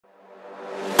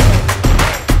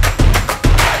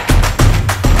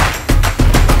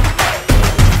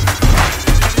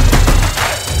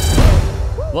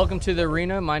Welcome to the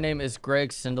arena. My name is Greg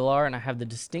Sindelar, and I have the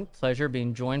distinct pleasure of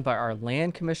being joined by our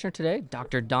land commissioner today,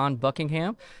 Dr. Don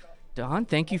Buckingham. Don,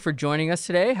 thank you for joining us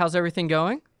today. How's everything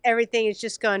going? Everything is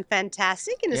just going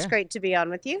fantastic, and it's great to be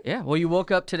on with you. Yeah, well, you woke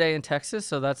up today in Texas,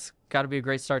 so that's got to be a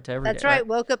great start to every day. That's right.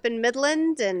 Woke up in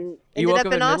Midland and You ended woke up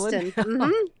up in in Austin.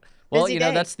 Midland? Well, Busy you know,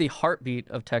 day. that's the heartbeat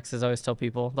of Texas. I always tell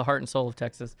people, the heart and soul of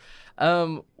Texas.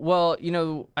 Well, you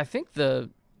know, I think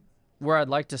where I'd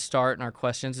like to start in our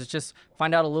questions is just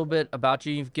find out a little bit about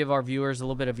you, give our viewers a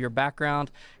little bit of your background,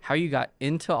 how you got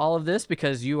into all of this,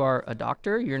 because you are a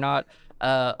doctor, you're not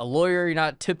a lawyer, you're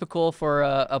not typical for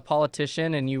a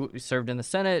politician, and you served in the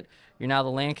Senate, you're now the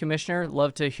land commissioner.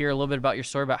 Love to hear a little bit about your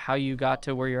story about how you got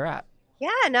to where you're at. Yeah,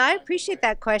 no, I appreciate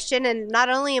that question. And not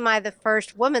only am I the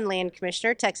first woman land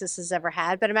commissioner Texas has ever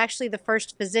had, but I'm actually the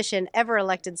first physician ever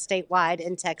elected statewide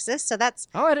in Texas. So that's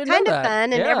Oh, I didn't know kind of that. fun.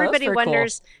 And Yeah, that's everybody very cool.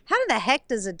 wonders, how the heck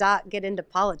does a doc get into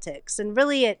politics? And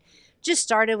really, it just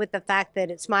started with the fact that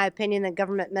it's my opinion that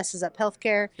government messes up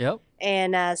healthcare. Yep.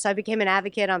 And so I became an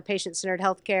advocate on patient-centered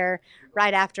healthcare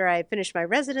right after I finished my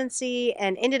residency,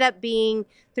 and ended up being,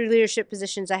 through leadership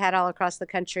positions I had all across the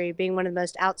country, being one of the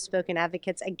most outspoken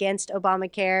advocates against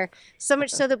Obamacare. So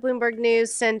much so that Bloomberg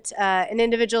News sent an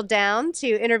individual down to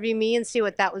interview me and see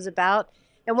what that was about.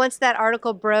 And once that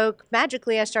article broke,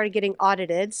 magically I started getting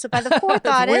audited. So by the fourth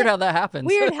It's audit, weird how that happens.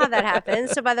 weird how that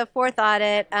happens. So by the fourth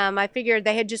audit, I figured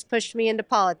they had just pushed me into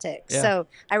politics. Yeah. So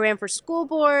I ran for school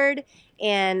board,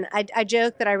 and I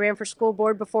joke that I ran for school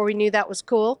board before we knew that was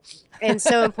cool and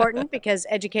so important, because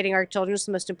educating our children is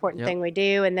the most important thing we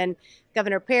do. And then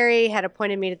Governor Perry had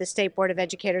appointed me to the State Board of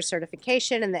Educators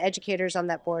certification, and the educators on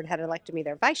that board had elected me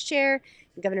their vice chair.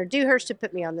 And Governor Dewhurst had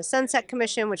put me on the Sunset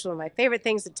Commission, which is one of my favorite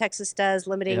things that Texas does,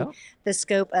 limiting the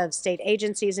scope of state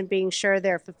agencies and being sure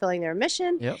they're fulfilling their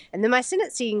mission. And then my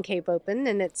Senate seat came open,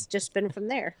 and it's just been from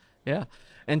there. Yeah.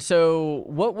 And so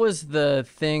what was the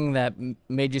thing that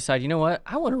made you decide, you know what,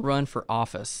 I want to run for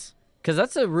office? Because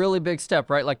that's a really big step,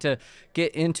 right? Like, to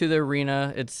get into the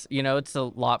arena, it's, you know, it's a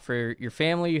lot for your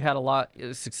family. You had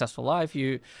a successful life.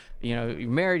 You're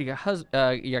married, you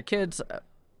got kids.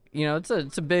 You know,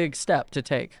 it's a big step to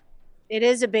take. It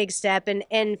is a big step,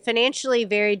 and financially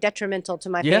very detrimental to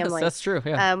my family. Yes, that's true.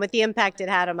 Yeah. With the impact it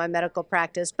had on my medical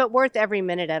practice, but worth every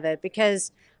minute of it,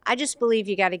 because I just believe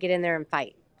you got to get in there and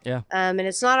fight. Yeah. And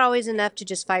it's not always enough to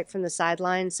just fight from the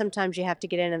sidelines. Sometimes you have to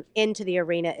get into the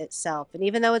arena itself. And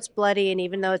even though it's bloody, and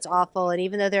even though it's awful, and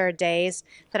even though there are days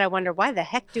that I wonder, why the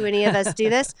heck do any of us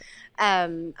do this?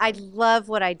 I love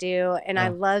what I do, and I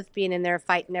love being in there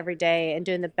fighting every day and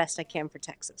doing the best I can for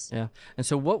Texas. Yeah. And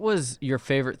so what was your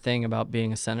favorite thing about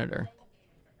being a senator?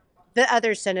 The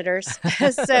other senators.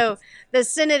 So the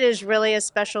Senate is really a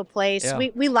special place. Yeah.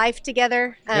 We life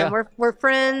together. We're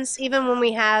friends, even when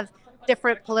we have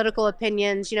different political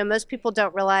opinions. You know, most people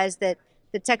don't realize that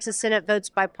the Texas Senate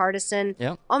votes bipartisan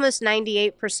almost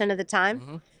 98% of the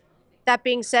time. That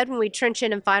being said, when we trench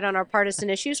in and fight on our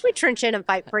partisan issues, we trench in and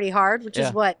fight pretty hard, which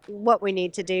is what we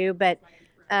need to do. But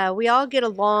we all get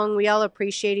along. We all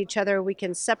appreciate each other. We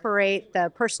can separate the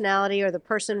personality or the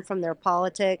person from their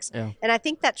politics. And I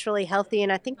think that's really healthy.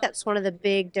 And I think that's one of the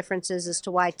big differences as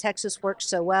to why Texas works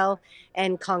so well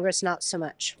and Congress not so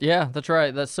much. Yeah, that's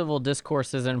right. That civil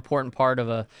discourse is an important part of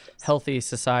a healthy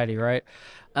society, right?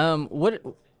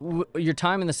 Your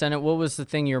time in the Senate, what was the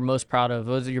thing you're most proud of?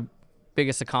 What was your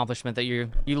biggest accomplishment that you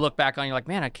look back on, you're like,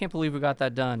 man, I can't believe we got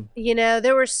that done? You know,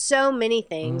 there were so many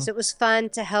things. It was fun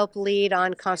to help lead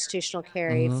on constitutional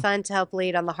carry, fun to help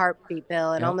lead on the heartbeat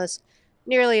bill and almost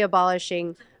nearly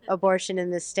abolishing abortion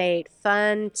in the state,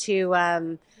 fun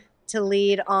to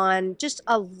lead on just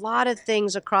a lot of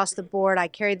things across the board. I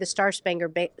carried the Star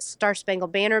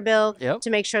Spangled Banner bill to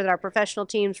make sure that our professional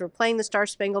teams were playing the Star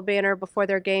Spangled Banner before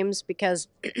their games, because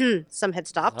some had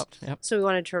stopped. So we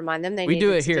wanted to remind them they needed to do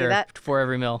that. We do it here before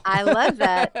every meal. I love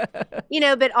that. You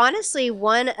know, but honestly,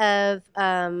 one of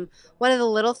the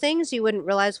little things you wouldn't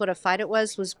realize what a fight it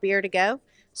was beer to go.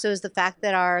 So it was the fact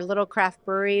that our little craft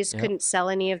breweries couldn't sell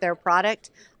any of their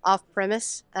product off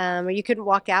premise, or you couldn't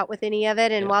walk out with any of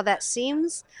it. And while that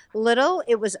seems little,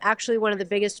 it was actually one of the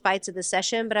biggest fights of the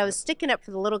session. But I was sticking up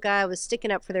for the little guy. I was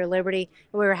sticking up for their liberty,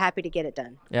 and we were happy to get it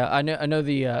done. Yeah, I know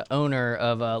the owner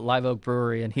of Live Oak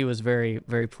Brewery, and he was very,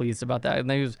 very pleased about that. And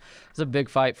it was a big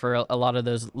fight for a lot of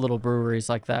those little breweries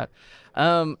like that.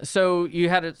 So you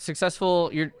had a successful,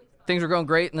 things were going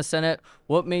great in the Senate.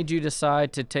 What made you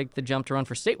decide to take the jump to run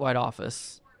for statewide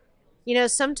office? You know,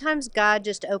 sometimes God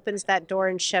just opens that door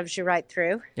and shoves you right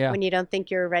through when you don't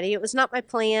think you're ready. It was not my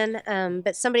plan,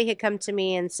 but somebody had come to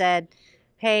me and said,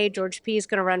 hey, George P. is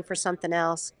going to run for something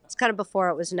else. It's kind of before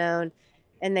it was known.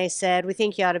 and they said, "We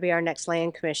think you ought to be our next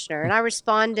land commissioner." And I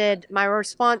responded, my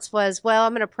response was, "Well,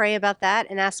 I'm going to pray about that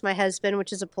and ask my husband,"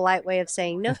 which is a polite way of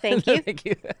saying, "No, thank you." No, thank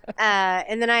you.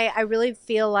 And then I really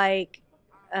feel like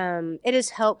it is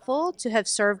helpful to have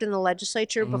served in the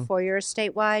legislature before you're a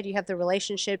statewide. You have the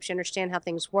relationships, you understand how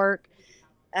things work.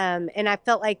 And I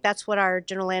felt like that's what our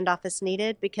general land office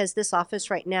needed, because this office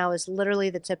right now is literally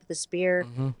the tip of the spear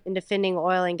in defending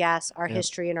oil and gas, our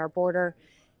history and our border.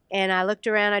 And I looked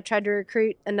around, I tried to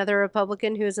recruit another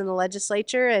Republican who was in the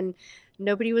legislature, and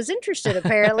nobody was interested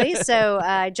apparently. So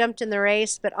I jumped in the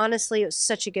race, but honestly, it was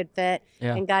such a good fit,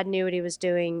 and God knew what he was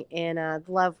doing, and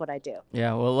love what I do.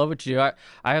 Yeah, well, love what you do.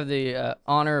 I have the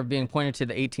honor of being appointed to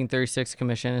the 1836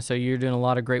 Commission, and so you're doing a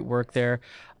lot of great work there.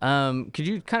 Could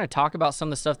you kind of talk about some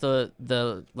of the stuff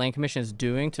the Land Commission is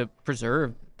doing to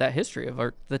preserve that history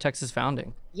of the Texas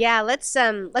founding? Yeah, let's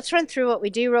run through what we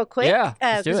do real quick. Yeah,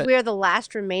 let's do it. Because we are the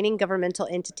last remaining governmental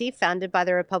entity founded by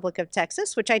the Republic of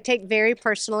Texas, which I take very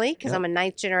personally because I'm a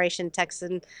 9th generation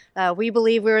Texan. We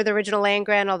believe we were the original land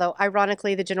grant, although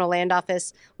ironically the General Land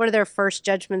Office, one of their first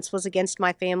judgments was against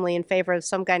my family in favor of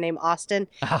some guy named Austin,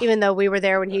 even though we were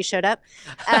there when he showed up.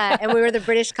 And we were the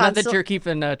British consul. Not that you're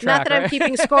keeping track, Not that right? I'm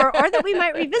keeping score, or that we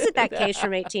might revisit that case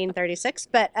from 1836.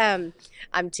 But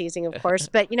I'm teasing, of course.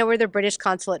 But, we're the British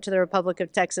consulate to the Republic of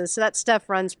Texas, so that stuff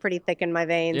runs pretty thick in my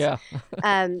veins.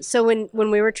 Yeah. So when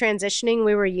we were transitioning,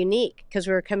 we were unique because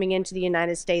we were coming into the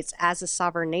United States as a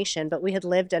sovereign nation, but we had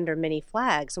lived under many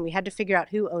flags, and we had to figure out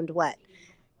who owned what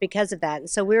because of that. And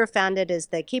so we were founded as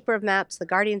the keeper of maps, the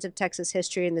guardians of Texas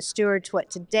history, and the steward to what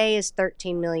today is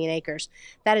 13 million acres.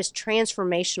 That is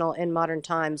transformational in modern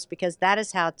times, because that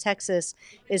is how Texas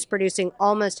is producing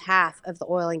almost half of the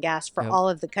oil and gas for all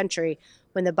of the country,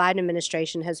 when the Biden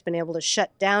administration has been able to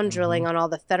shut down drilling on all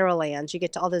the federal lands. You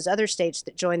get to all those other states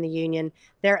that joined the union,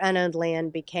 their unowned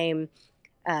land became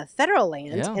federal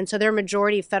land, and so they're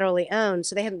majority federally owned,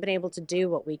 so they haven't been able to do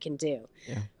what we can do.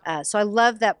 So I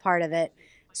love that part of it.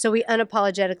 So we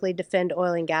unapologetically defend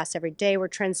oil and gas every day. We're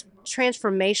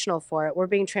transformational for it. We're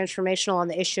being transformational on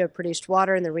the issue of produced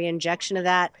water and the reinjection of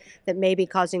that may be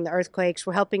causing the earthquakes.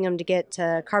 We're helping them to get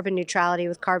to carbon neutrality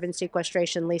with carbon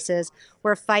sequestration leases.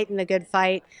 We're fighting the good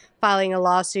fight, filing a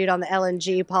lawsuit on the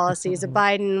LNG policies of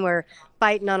Biden. We're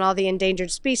fighting on all the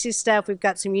endangered species stuff. We've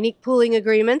got some unique pooling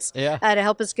agreements to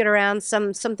help us get around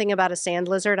something about a sand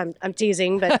lizard. I'm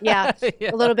teasing, but a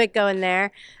little bit going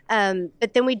there.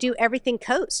 But then we do everything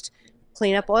coast: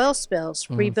 clean up oil spills,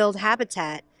 rebuild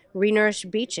habitat, renourish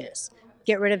beaches,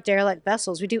 get rid of derelict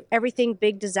vessels. We do everything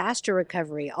big disaster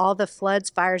recovery. All the floods,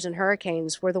 fires, and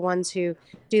hurricanes, we're the ones who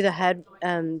do the HUD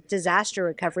disaster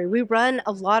recovery. We run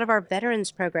a lot of our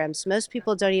veterans programs. Most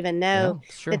people don't even know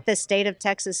that the state of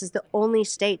Texas is the only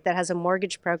state that has a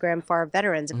mortgage program for our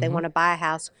veterans if they want to buy a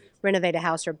house, renovate a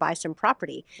house, or buy some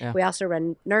property. We also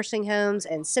run nursing homes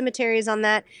and cemeteries on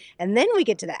that. And then we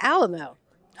get to the Alamo.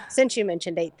 Since you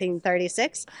mentioned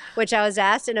 1836, which I was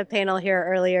asked in a panel here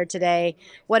earlier today,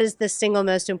 what is the single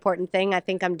most important thing I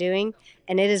think I'm doing?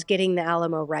 And it is getting the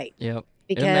Alamo right. Because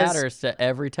it matters to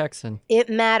every Texan. It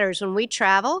matters. When we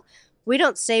travel, we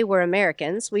don't say we're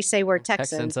Americans. We say we're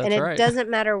Texans. And it doesn't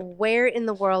matter where in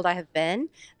the world I have been.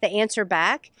 The answer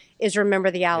back is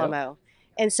remember the Alamo.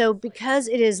 And so because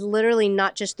it is literally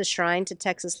not just the shrine to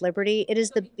Texas liberty, it is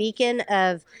the beacon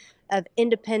of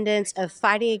independence, of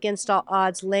fighting against all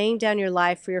odds, laying down your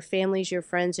life for your families, your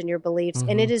friends, and your beliefs.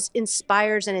 And it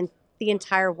inspires the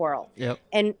entire world.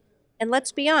 And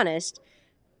let's be honest,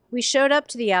 we showed up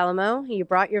to the Alamo, you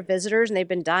brought your visitors, and they've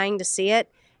been dying to see it.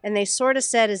 And they sort of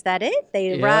said, is that it?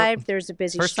 They arrived, there's a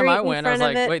busy First street time I in went, front I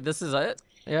was of like, it. wait, this is it?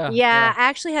 Yeah, I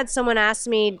actually had someone ask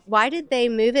me, why did they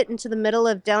move it into the middle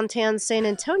of downtown San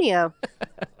Antonio?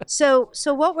 So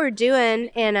what we're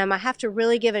doing, and I have to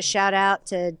really give a shout out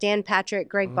to Dan Patrick,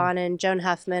 Greg Bonin, Joan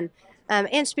Huffman,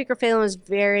 and Speaker Phelan was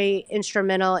very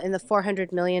instrumental in the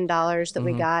 $400 million that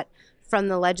we got from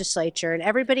the legislature. And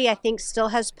everybody, I think, still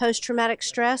has post-traumatic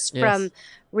stress from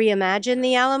Reimagine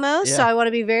the Alamo. So I want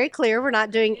to be very clear, we're not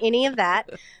doing any of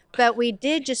that. But we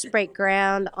did just break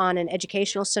ground on an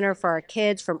educational center for our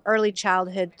kids from early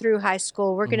childhood through high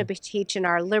school. We're going to be teaching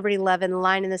our Liberty Lovin',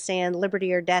 Line in the Sand,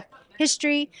 Liberty or Death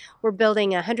history. We're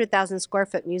building a 100,000 square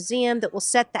foot museum that will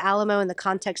set the Alamo in the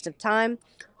context of time.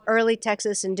 Early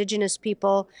Texas indigenous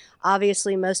people,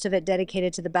 obviously most of it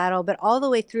dedicated to the battle, but all the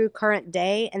way through current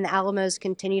day and the Alamo's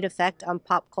continued effect on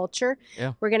pop culture.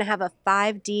 We're going to have a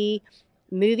 5D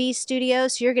movie studio,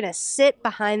 so you're going to sit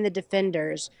behind the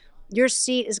defenders. Your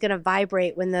seat is going to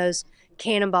vibrate when those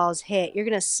cannonballs hit. You're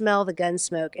going to smell the gun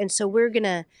smoke. And so we're going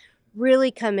to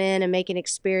really come in and make an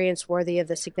experience worthy of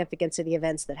the significance of the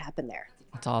events that happen there.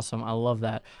 That's awesome. I love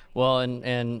that. Well,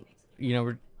 and you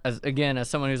know, as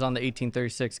someone who's on the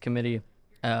 1836 committee,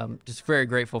 just very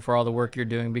grateful for all the work you're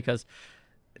doing, because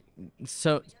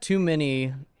so too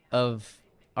many of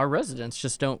our residents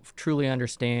just don't truly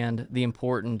understand the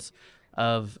importance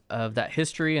of that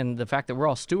history, and the fact that we're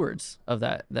all stewards of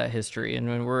that history, and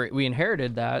when we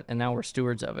inherited that, and now we're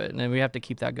stewards of it, and then we have to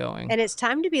keep that going. And it's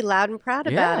time to be loud and proud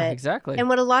about it. Exactly. And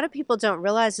what a lot of people don't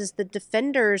realize is the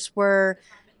defenders were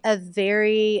a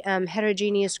very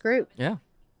heterogeneous group. Yeah.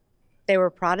 They were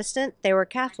Protestant, they were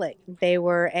Catholic, they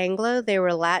were Anglo, they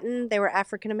were Latin, they were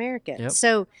African American. Yep.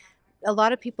 So a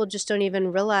lot of people just don't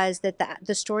even realize that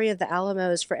the story of the Alamo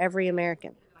is for every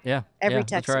American. Yeah, every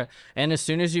Texan. Texan. That's right. And as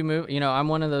soon as you move, I'm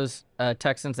one of those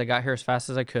Texans that got here as fast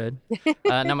as I could.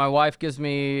 Now my wife gives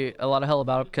me a lot of hell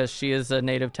about it because she is a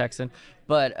native Texan.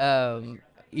 But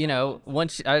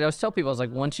once I always tell people, I was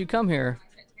like, once you come here,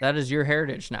 that is your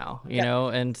heritage now. You know,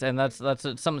 and that's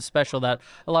something special that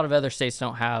a lot of other states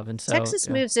don't have. And so Texas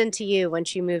moves into you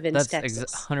once you move into Texas.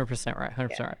 That's 100% right.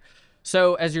 100% right.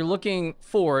 So as you're looking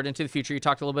forward into the future, you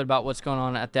talked a little bit about what's going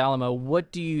on at the Alamo.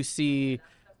 What do you see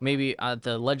maybe at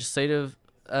the legislative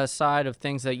side of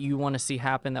things that you want to see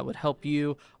happen that would help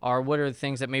you, or what are the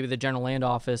things that maybe the General Land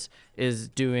Office is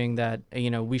doing that,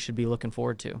 we should be looking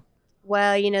forward to?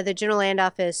 Well, the General Land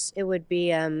Office, it would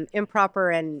be improper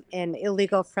and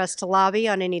illegal for us to lobby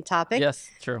on any topic. Yes,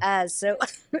 true. So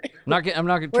I'm not trying to get you in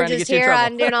trouble. We're just here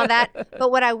on doing all that.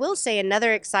 But what I will say,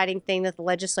 another exciting thing that the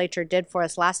legislature did for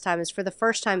us last time is, for the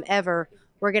first time ever,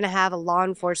 we're going to have a law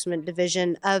enforcement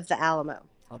division of the Alamo.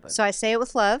 So I say it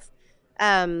with love.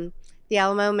 The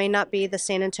Alamo may not be the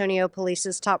San Antonio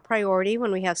Police's top priority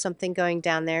when we have something going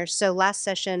down there. So last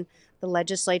session, the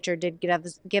legislature did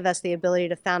give us the ability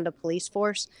to found a police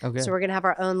force. Okay. So we're going to have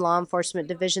our own law enforcement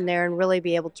division there and really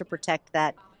be able to protect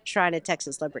that shrine of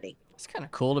Texas liberty. It's kind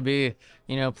of cool to be,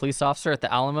 a police officer at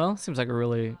the Alamo. Seems like a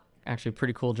really, actually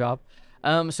pretty cool job.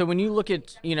 So when you look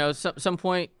at, some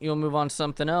point you'll move on to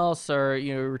something else, or,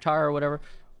 retire or whatever,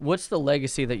 what's the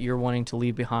legacy that you're wanting to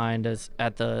leave behind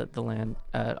at the land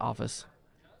office?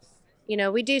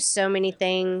 We do so many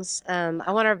things.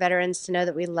 I want our veterans to know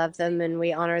that we love them and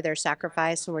we honor their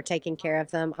sacrifice and we're taking care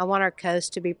of them. I want our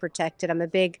coast to be protected. I'm a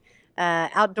big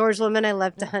outdoors woman. I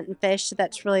love to hunt and fish, so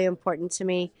that's really important to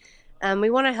me. We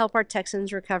want to help our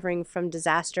Texans recovering from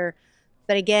disaster.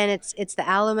 But again, it's the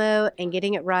Alamo and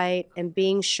getting it right and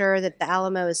being sure that the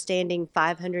Alamo is standing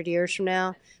 500 years from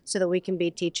now so that we can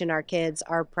be teaching our kids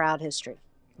our proud history.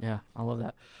 Yeah, I love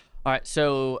that. All right,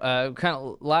 so kind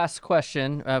of last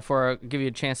question before I give you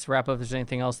a chance to wrap up if there's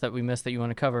anything else that we missed that you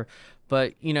want to cover.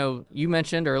 But, you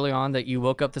mentioned early on that you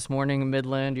woke up this morning in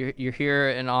Midland. You're here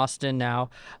in Austin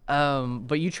now,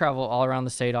 but you travel all around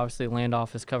the state. Obviously, the land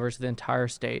office covers the entire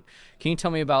state. Can you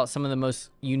tell me about some of the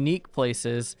most unique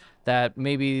places that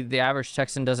maybe the average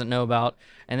Texan doesn't know about?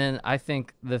 And then I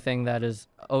think the thing that is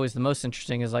always the most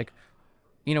interesting is, like,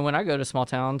 when I go to small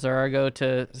towns or I go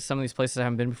to some of these places I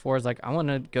haven't been before, it's like I want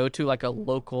to go to like a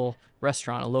local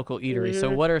restaurant, a local eatery. So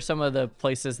what are some of the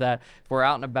places that, if we're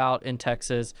out and about in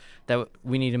Texas, that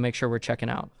we need to make sure we're checking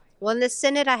out? Well, in the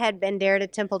Senate, I had been there to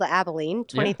Temple to Abilene,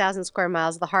 20,000 square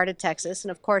miles, the heart of Texas. And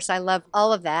of course, I love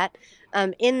all of that.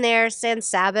 In there, San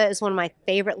Saba is one of my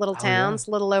favorite little towns,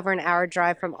 a little over an hour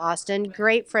drive from Austin.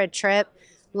 Great for a trip.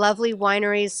 Lovely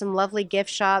wineries, some lovely gift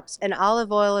shops, an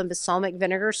olive oil and balsamic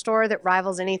vinegar store that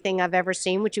rivals anything I've ever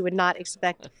seen, which you would not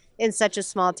expect in such a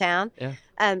small town. Yeah.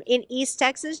 In East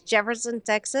Texas, Jefferson,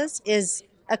 Texas is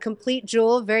a complete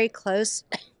jewel, very close,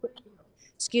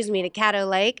 to Caddo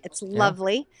Lake. It's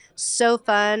lovely, so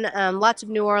fun. Lots of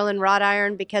New Orleans wrought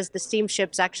iron because the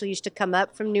steamships actually used to come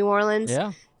up from New Orleans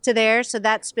to there, so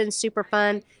that's been super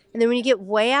fun. And then when you get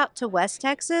way out to West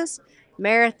Texas,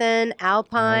 Marathon,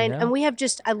 Alpine, and we have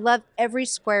I love every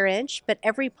square inch, but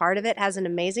every part of it has an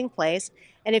amazing place.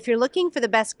 And if you're looking for the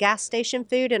best gas station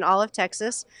food in all of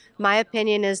Texas, my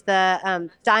opinion is the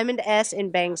Diamond S in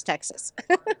Bangs, Texas.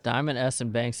 Diamond S in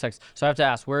Bangs, Texas. So I have to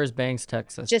ask, where is Bangs,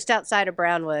 Texas? Just outside of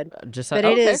Brownwood. But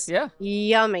it is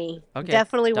yummy. Okay.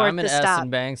 Definitely worth the stop. Diamond S in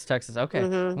Bangs, Texas. Okay, I'm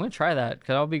going to try that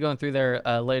because I'll be going through there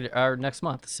later or next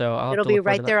month. So it'll be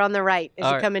right there on the right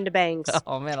as you come into Bangs.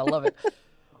 Oh man, I love it.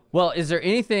 Well, is there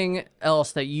anything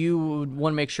else that you would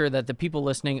want to make sure that the people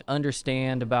listening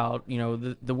understand about,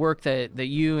 the work that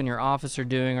you and your office are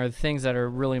doing, or the things that are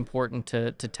really important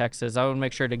to Texas? I want to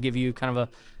make sure to give you kind of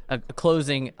a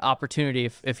closing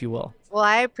opportunity, if you will. Well,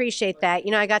 I appreciate that.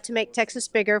 I got to make Texas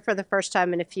bigger for the first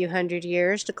time in a few hundred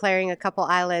years, declaring a couple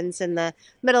islands in the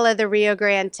middle of the Rio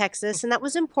Grande, Texas. And that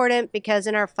was important because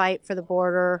in our fight for the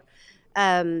border,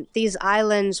 these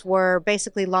islands were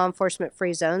basically law enforcement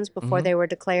free zones before they were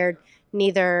declared.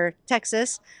 Neither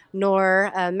Texas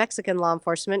nor Mexican law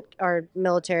enforcement or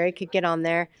military could get on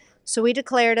there. So we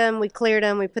declared them, we cleared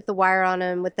them, we put the wire on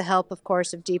them with the help, of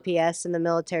course, of DPS and the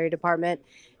military department.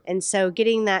 And so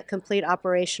getting that complete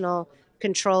operational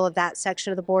control of that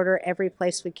section of the border every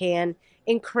place we can,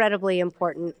 incredibly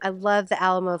important. I love the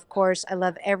Alamo, of course. I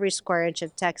love every square inch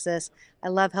of Texas. I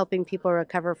love helping people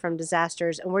recover from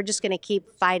disasters. And we're just going to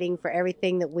keep fighting for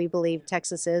everything that we believe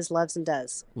Texas is, loves, and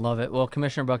does. Love it. Well,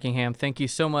 Commissioner Buckingham, thank you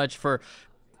so much for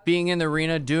being in the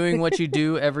arena, doing what you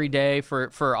do every day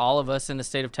for all of us in the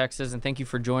state of Texas. And thank you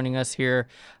for joining us here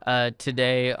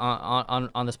today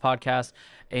on this podcast.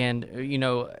 And, you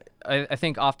know, I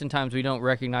think oftentimes we don't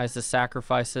recognize the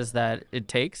sacrifices that it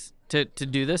takes to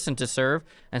do this and to serve.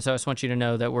 And so I just want you to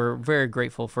know that we're very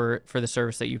grateful for the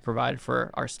service that you provide for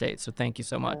our state. So thank you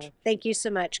so much. Thank you so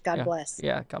much. God bless.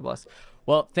 Yeah, God bless.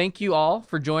 Well, thank you all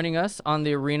for joining us on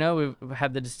the arena. We've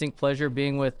had the distinct pleasure of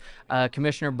being with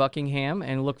Commissioner Buckingham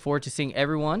and look forward to seeing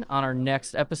everyone on our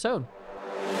next episode.